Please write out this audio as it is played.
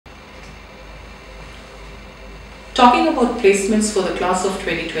Talking about placements for the class of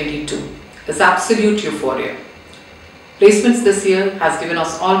 2022 is absolute euphoria. Placements this year has given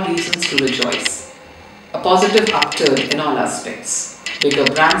us all reasons to rejoice. A positive upturn in all aspects, bigger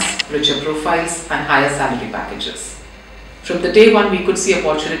brands, richer profiles and higher salary packages. From the day one we could see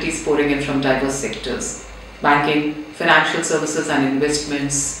opportunities pouring in from diverse sectors: banking, financial services and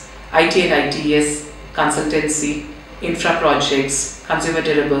investments, IT and ITES, consultancy, infra projects, consumer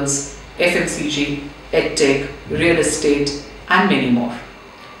durables, FMCG, EdTech, real estate and many more.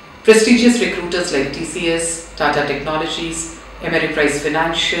 Prestigious recruiters like TCS, Tata Technologies, Ameriprise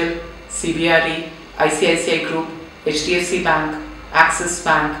Financial, CBRE, ICICI Group, HDFC Bank, Axis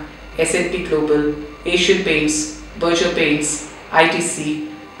Bank, S&P Global, Asian Paints, Berger Paints,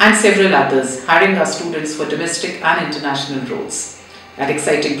 ITC and several others hiring our students for domestic and international roles at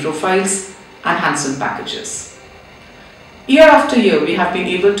exciting profiles and handsome packages. Year after year, we have been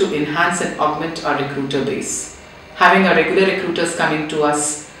able to enhance and augment our recruiter base, having our regular recruiters coming to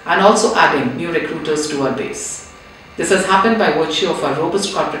us and also adding new recruiters to our base. This has happened by virtue of our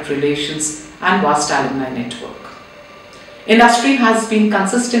robust corporate relations and vast alumni network. Industry has been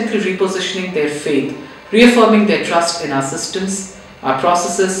consistently repositioning their faith, reaffirming their trust in our systems, our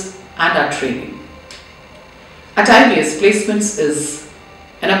processes and our training. At IBS, placements is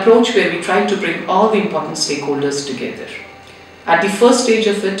an approach where we try to bring all the important stakeholders together. At the first stage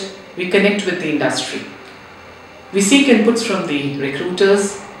of it, we connect with the industry. We seek inputs from the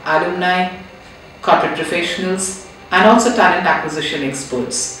recruiters, alumni, corporate professionals, and also talent acquisition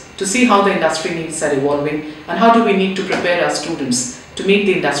experts to see how the industry needs are evolving and how do we need to prepare our students to meet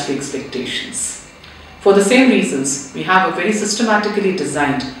the industry expectations. For the same reasons, we have a very systematically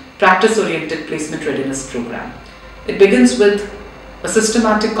designed, practice-oriented placement readiness program. It begins with a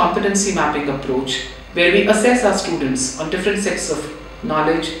systematic competency mapping approach where we assess our students on different sets of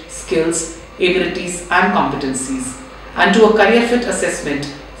knowledge, skills, abilities and competencies and do a career fit assessment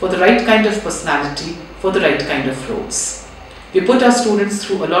for the right kind of personality for the right kind of roles. We put our students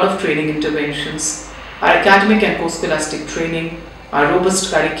through a lot of training interventions, our academic and post-scholastic training, our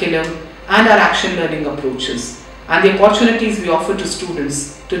robust curriculum and our action learning approaches, and the opportunities we offer to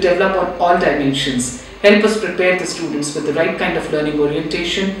students to develop on all dimensions help us prepare the students with the right kind of learning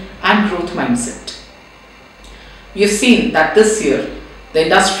orientation and growth mindset. We have seen that this year, the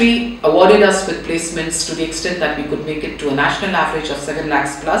industry awarded us with placements to the extent that we could make it to a national average of 7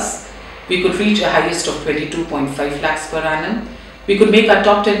 lakhs plus. We could reach a highest of 22.5 lakhs per annum. We could make our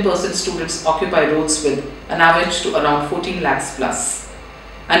top 10% students occupy roles with an average to around 14 lakhs plus.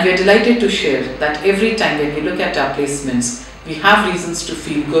 And we are delighted to share that every time when we look at our placements, we have reasons to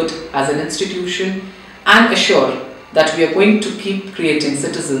feel good as an institution and assure that we are going to keep creating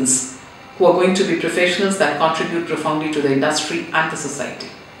citizens who are going to be professionals that contribute profoundly to the industry and the society.